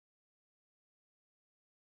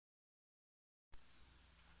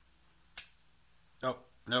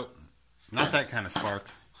Nope. Not that kind of spark.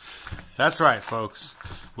 That's right, folks.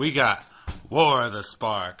 We got War of the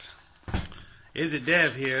Spark. Izzit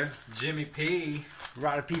Dev here. Jimmy P.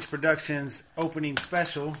 Rada Peach Productions opening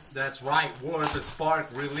special. That's right. War of the Spark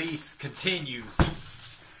release continues.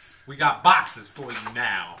 We got boxes for you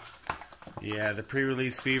now. Yeah, the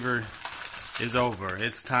pre-release fever is over.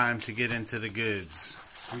 It's time to get into the goods.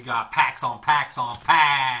 We got packs on packs on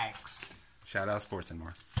packs. Shout out Sports and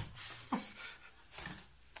More.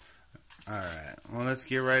 Alright, well, let's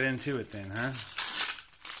get right into it then, huh?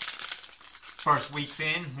 First week's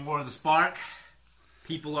in, War of the Spark.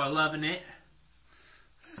 People are loving it.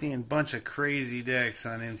 Seeing a bunch of crazy decks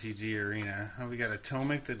on MTG Arena. We got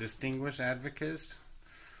Atomic, the Distinguished Advocate,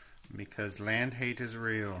 because land hate is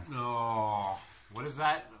real. Oh, what is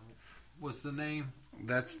that? What's the name?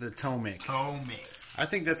 That's the Tomic. Tomic. I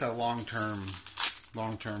think that's a long-term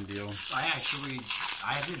deal. I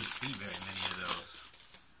didn't see very many of those.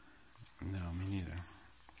 No, me neither.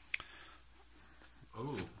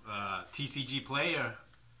 Oh, TCG player,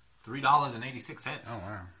 $3.86. Oh,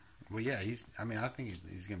 wow. Well, yeah, I think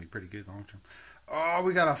he's going to be pretty good long term. Oh,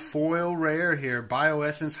 we got a foil rare here.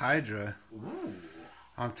 Bioessence Hydra. Ooh.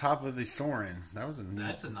 On top of the Sorin. That's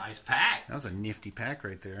a nice pack. That was a nifty pack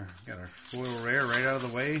right there. Got our foil rare right out of the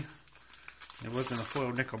way. It wasn't a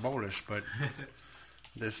foil nickel bullish, but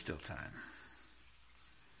there's still time.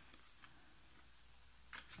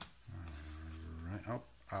 All right.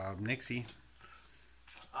 Oh, Nixie.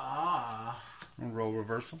 Roll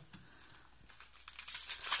reversal.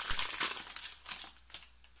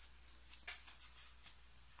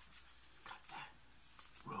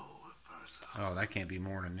 Oh, that can't be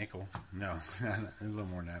more than a nickel. No, a little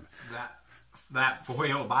more than that. That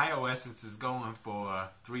foil bioessence is going for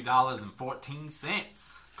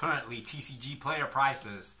 $3.14. Currently, TCG player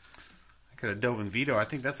prices. I could have dove in Vito. I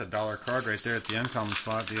think that's a $1 card right there at the uncommon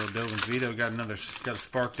slot. The old Dove in Vito got a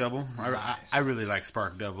Spark Double. Nice. I really like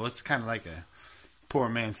Spark Double. It's kind of like a poor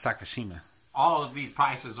man's Sakashima. All of these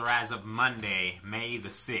prices are as of Monday, May the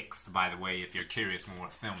 6th, by the way, if you're curious when we're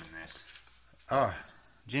filming this. Oh,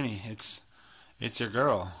 Jimmy, it's your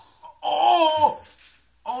girl. Oh,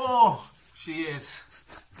 she is.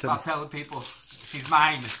 Stop telling people she's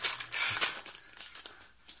mine.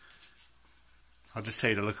 I'll just tell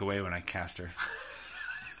you to look away when I cast her.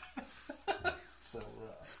 So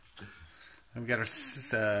rough. And we got our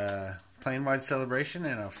Plane-Wide Celebration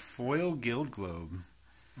and a foil Guild Globe.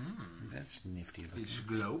 That's nifty looking. It's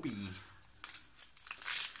globy.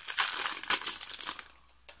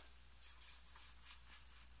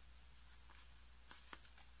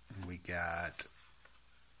 We got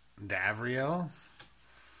Davriel.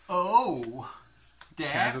 Oh,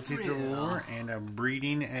 Davriel. Casualties of War and a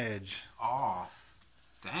Breeding Edge. Oh,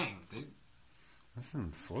 dang. There's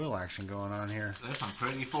some foil action going on here. There's some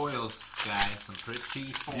pretty foils, guys. Some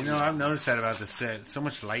pretty foils. You know, I've noticed that about the set. So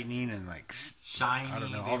much lightning and like shiny. I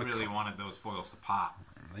don't know. They really wanted those foils to pop.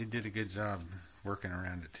 They did a good job working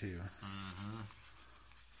around it too.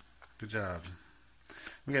 Good job.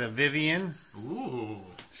 We got a Vivian. Ooh.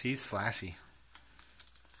 She's flashy.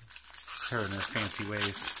 Her and her fancy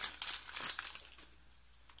ways.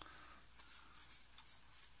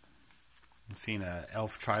 I'm seeing a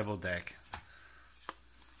Elf Tribal deck.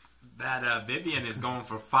 That Vivian is going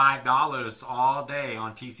for $5 all day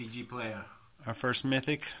on TCG Player. Our first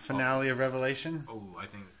Mythic Finale of Revelation. Oh, I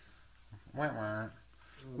think. Wah, wah.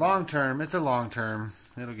 Long term. It's a long term.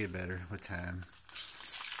 It'll get better with time.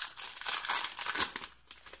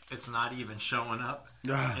 It's not even showing up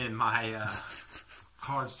in my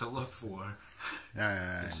cards to look for.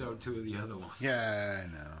 I showed two of the other ones. Yeah, I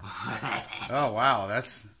know. Oh, wow.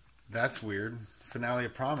 That's weird. Finale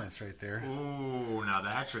of Promise right there. Ooh, now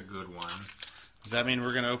that's a good one. Does that mean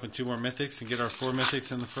we're going to open 2 more Mythics and get our 4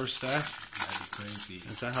 Mythics in the first stack? That'd be crazy.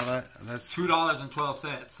 Is that how that's...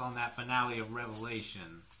 $2.12 on that Finale of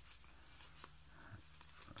Revelation.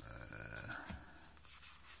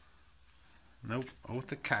 Nope.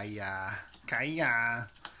 Ota Kaya. Kaya.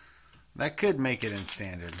 That could make it in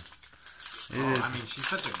standard. I mean, she's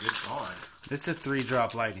such a good card. It's a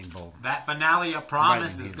 3-drop lightning bolt. That Finale of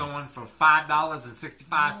Promise is going for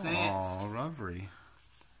 $5.65. Oh, lovely.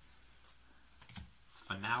 It's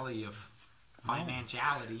Finale of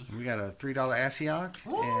Financiality. We got a $3 Ashiok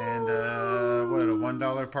and what, a $1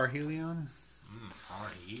 Parhelion?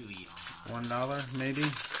 Parhelion. $1 maybe,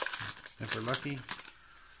 if we're lucky.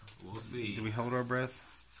 We'll see. Do we hold our breath?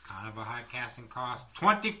 It's kind of a high casting cost.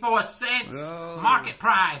 24 cents! Oh. Market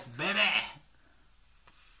price, baby!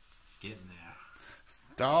 Getting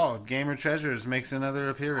there. Oh, Gamer Treasures makes another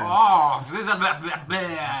appearance. Oh,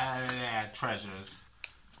 treasures.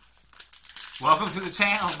 Welcome to the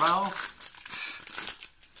channel, bro.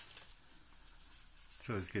 It's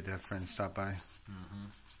always good to have friends stop by.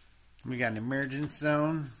 We got an emergence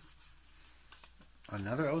zone.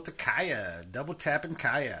 Another Oath of Kaya. Double tapping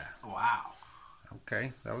Kaya. Wow.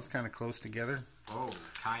 Okay, that was kind of close together. Oh,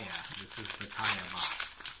 Kaya. This is the Kaya box.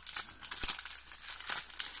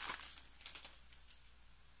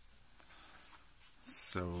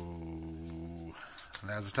 So,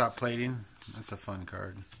 Lazo top plating. That's a fun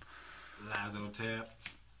card. Lazo tap.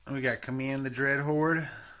 We got Command the Dread Horde.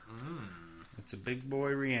 It's a big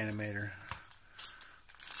boy reanimator.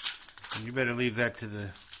 You better leave that to the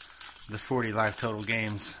 40 life total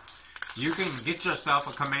games. You can get yourself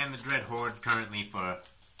a Command the Dread Horde currently for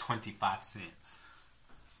 25 cents.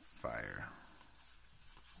 Fire.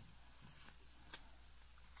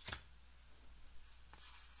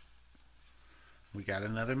 We got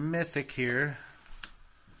another mythic here.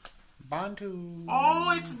 Bantu.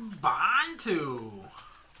 Oh, it's Bantu.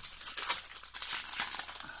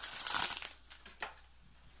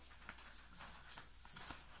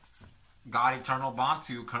 God Eternal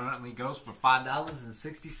Bantu currently goes for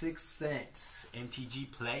 $5.66.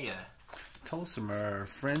 MTG player. Tulsimer,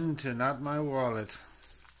 friend to not my wallet.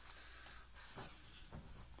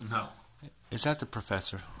 No. Is that the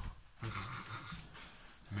professor?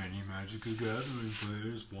 Many Magic the Gathering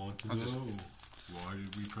players want to know, why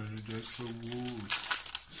did we print a deck for wolves?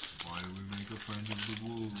 Why did we make a friend of the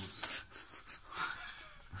wolves?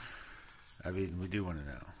 I mean, we do want to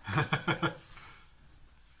know.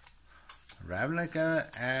 Ravnica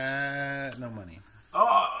at no money.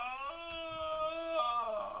 Oh!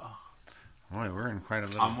 Boy, we're in quite a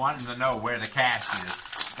little... I'm wanting to know where the cash is.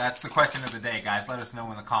 That's the question of the day, guys. Let us know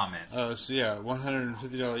in the comments. Oh, so yeah,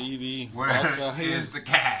 $150 EV. Where is the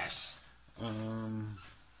cash?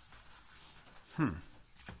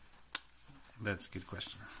 That's a good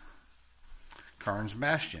question. Karn's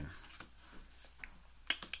Bastion.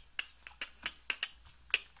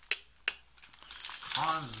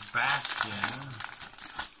 Karn's Bastion.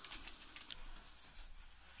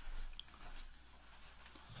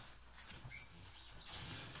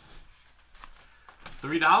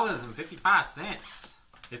 $3.55.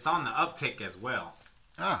 It's on the uptick as well.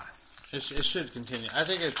 Ah, it should continue. I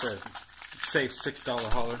think it's a safe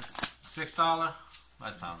 $6 hauler. $6?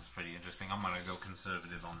 That sounds pretty interesting. I'm going to go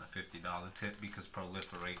conservative on the $50 tip because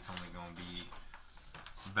Proliferate's only going to be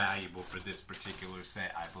valuable for this particular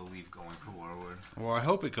set, I believe, going forward. Well, I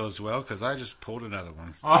hope it goes well because I just pulled another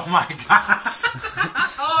one. Oh my god!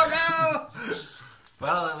 Oh no!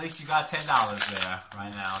 Well, at least you got $10 there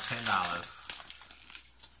right now. $10.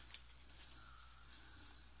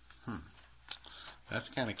 That's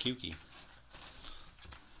kind of kooky.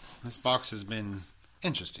 This box has been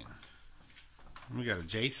interesting. We got a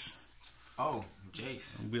Jace. Oh,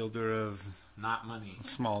 Jace. Wielder of... Not money.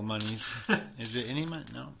 Small monies. Is it any money?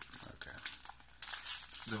 No? Okay.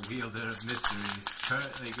 The Wielder of Mysteries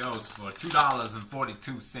currently goes for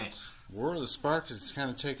 $2.42. War of the Spark is kind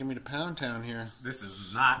of taking me to Pound Town here. This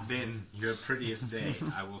has not been your prettiest day,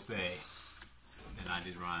 I will say. And I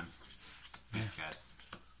did rhyme. Thanks, guys.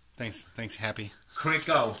 Thanks, Happy.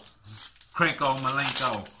 Krinko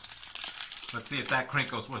Malenko. Let's see if that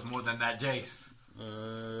Krinko's worth more than that Jace.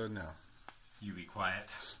 No. You be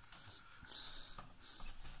quiet.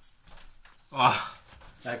 Oh,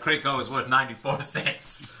 that Krinko is worth 94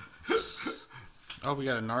 cents. Oh, we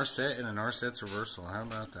got a Narset and a Narset's reversal. How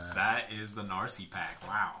about that? That is the Narcy pack.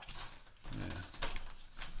 Wow. Yeah.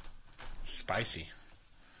 Spicy.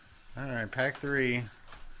 Alright, pack 3.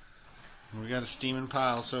 We got a steaming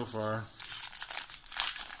pile so far.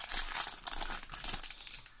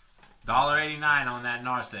 $1.89 on that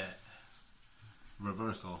Narset.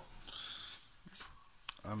 Reversal.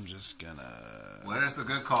 I'm just gonna... Where's the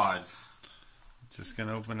good cards? Just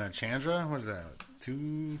gonna open a Chandra. What is that?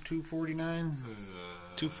 $2.49?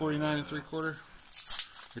 $2.49 and 3/4.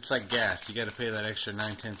 It's like gas. You got to pay that extra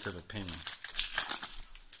 9/10 of a penny.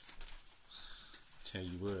 Tell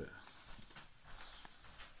you what.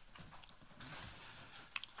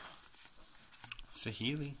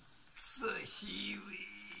 Saheeli.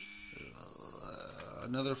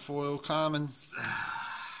 Another foil common.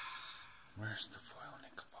 Where's the foil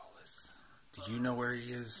Nicopolis? Do you know where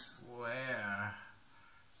he is? Where?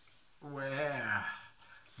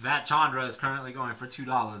 That Chandra is currently going for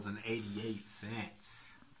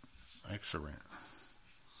 $2.88. Excellent.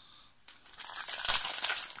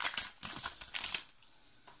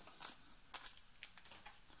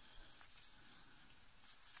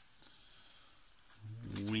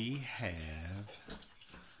 We have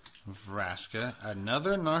Vraska,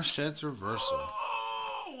 another Narset's reversal.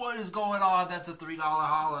 Oh, What is going on? That's a $3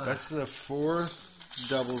 holler. That's the 4th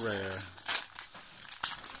double rare.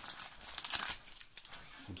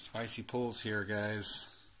 Some spicy pulls here, guys.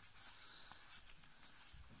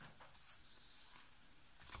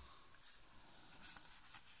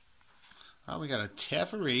 Oh, we got a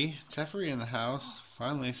Teferi in the house.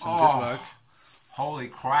 Finally, some good luck. Holy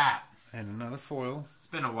crap. And another foil. It's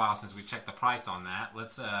been a while since we checked the price on that.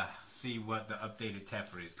 Let's see what the updated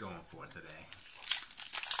Teferi is going for today.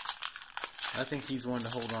 I think he's one to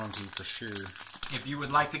hold on to for sure. If you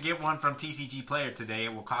would like to get one from TCG Player today,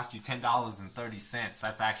 it will cost you $10.30.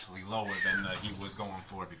 That's actually lower than he was going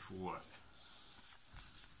for before.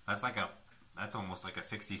 That's almost like a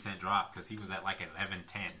 60-cent drop because he was at like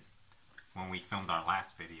 11.10 when we filmed our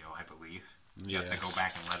last video, I believe. You have to go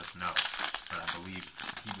back and let us know. But I believe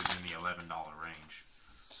he was in the $11 range.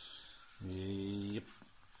 Yep.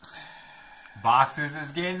 Boxes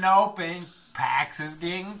is getting open. Packs is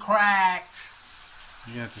getting cracked.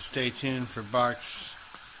 You're going to have to stay tuned for box,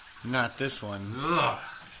 not this one. Ugh.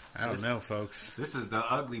 I don't know, folks. This is the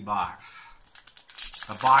ugly box.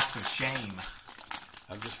 The box of shame.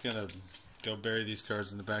 I'm just going to go bury these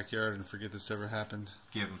cards in the backyard and forget this ever happened.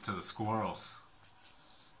 Give them to the squirrels.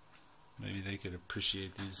 Maybe they could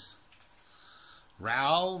appreciate these.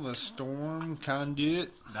 Raoul, the Storm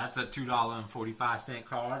Conduit. That's a $2.45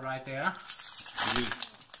 card right there.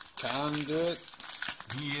 Conduit.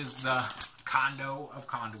 He is the condo of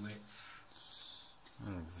conduits.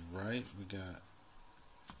 Alright, we got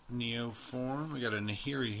Neo Form. We got a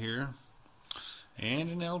Nahiri here.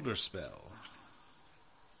 And an Elder Spell.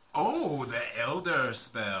 Oh, the Elder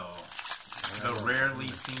Spell. The rarely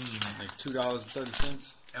seen. Like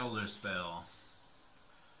 $2.30. Elder Spell.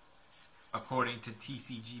 According to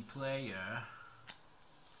TCG Player.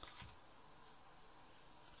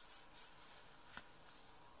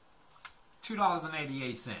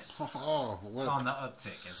 $2.88. Oh, it's on the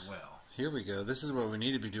uptick as well. Here we go. This is what we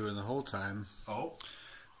need to be doing the whole time. Oh.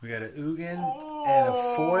 We got a Ugin and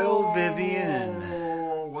a foil Vivian.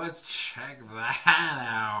 Oh, let's check that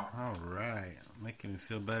out. Alright. Making me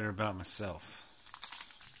feel better about myself.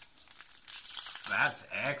 That's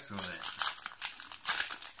excellent.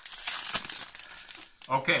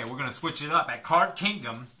 Okay, we're going to switch it up. At Card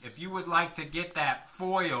Kingdom, if you would like to get that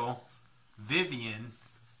foil Vivian,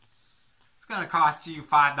 it's going to cost you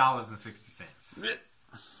 $5.60.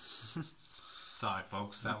 Sorry,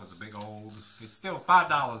 folks. That was a big old... It's still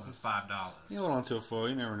 $5 is $5. You hold on to a foil.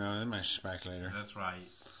 You never know. They might back later. That's right.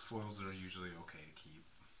 Foils are usually okay to keep.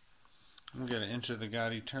 I'm going to enter the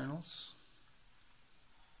God Eternals.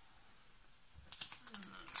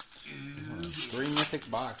 3 mythic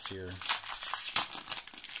box here.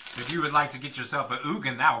 If you would like to get yourself a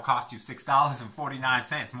Ugin, that will cost you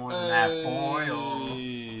 $6.49 more than that foil.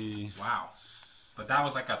 Wow. But that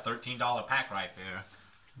was like a $13 pack right there.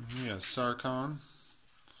 Yeah, Sarkon.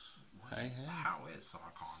 Hey. How is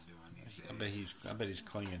Sarkon doing these days? I bet he's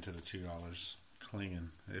clinging to the $2.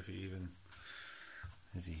 Clinging, if he even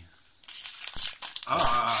is he.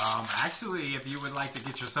 Actually, if you would like to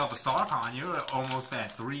get yourself a Sarkon, you're almost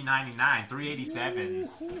at $3.99, $3.87.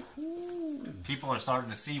 People are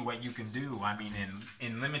starting to see what you can do. I mean,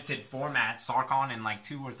 in limited format, Sarkon and like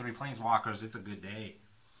 2 or 3 Planeswalkers, it's a good day.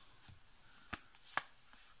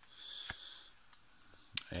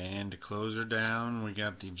 And to close her down, we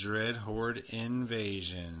got the Dread Horde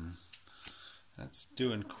Invasion. That's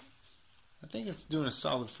doing, I think it's doing a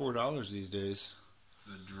solid $4 these days.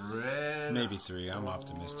 The Dread maybe 3, I'm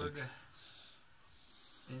optimistic.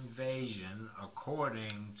 Invasion,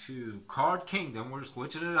 according to Card Kingdom, we're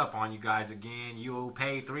switching it up on you guys again. You'll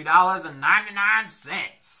pay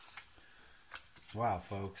 $3.99. Wow,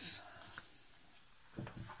 folks.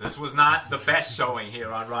 This was not the best showing here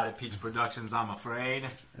on Rotted Peach Productions, I'm afraid.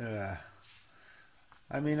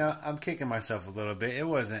 I mean, I'm kicking myself a little bit. It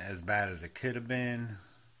wasn't as bad as it could have been.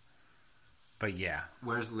 But yeah.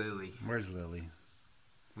 Where's Lily? Where's Lily?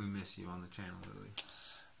 We miss you on the channel, Lily.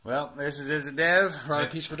 Well, this is Izzit Dev, Rotted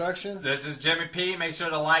Peach Productions. This is Jimmy P. Make sure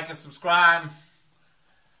to like and subscribe.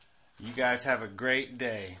 You guys have a great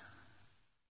day.